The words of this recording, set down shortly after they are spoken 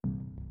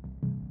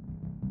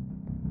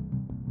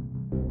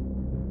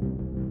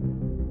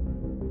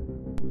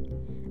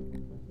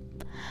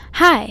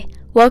Hi,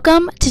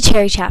 welcome to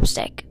Cherry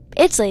Chapstick.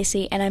 It's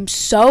Lacey, and I'm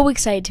so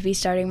excited to be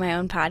starting my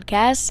own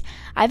podcast.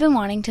 I've been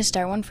wanting to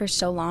start one for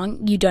so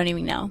long, you don't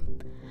even know.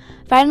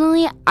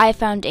 Finally, I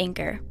found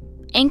Anchor.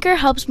 Anchor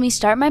helps me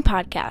start my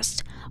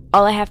podcast.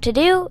 All I have to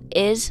do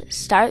is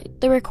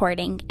start the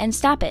recording and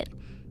stop it.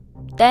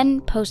 Then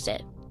post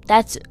it.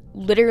 That's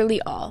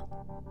literally all.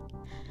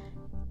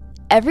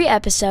 Every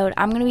episode,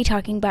 I'm going to be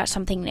talking about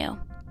something new.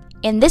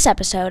 In this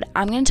episode,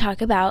 I'm going to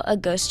talk about a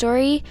ghost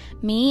story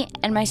me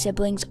and my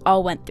siblings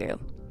all went through.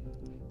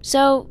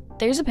 So,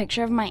 there's a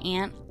picture of my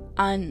aunt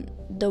on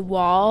the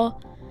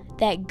wall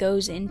that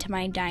goes into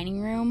my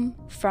dining room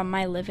from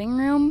my living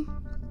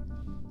room.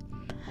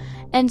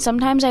 And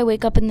sometimes I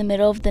wake up in the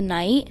middle of the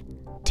night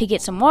to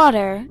get some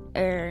water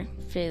or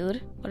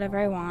food, whatever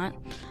I want.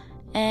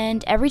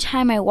 And every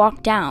time I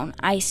walk down,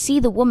 I see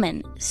the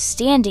woman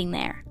standing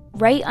there,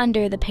 right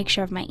under the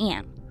picture of my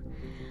aunt.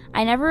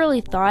 I never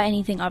really thought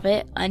anything of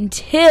it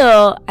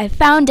until I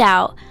found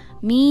out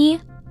me,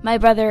 my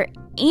brother,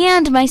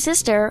 and my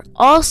sister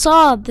all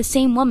saw the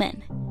same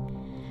woman.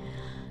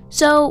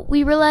 So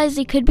we realized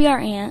it could be our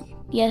aunt.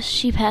 Yes,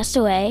 she passed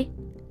away.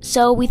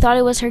 So we thought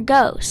it was her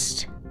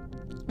ghost.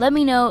 Let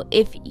me know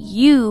if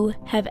you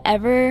have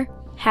ever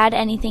had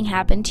anything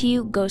happen to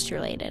you ghost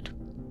related.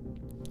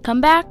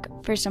 Come back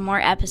for some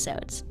more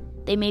episodes.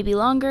 They may be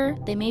longer,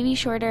 they may be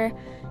shorter.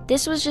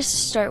 This was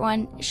just a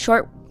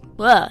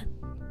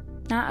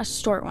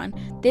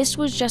This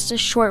was just a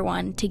short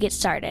one to get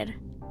started.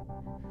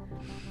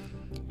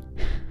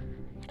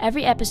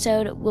 Every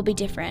episode will be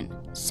different,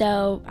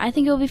 so I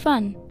think it will be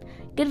fun.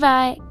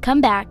 Goodbye.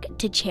 Come back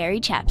to Cherry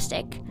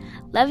Chapstick.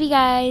 Love you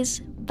guys.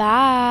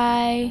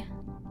 Bye.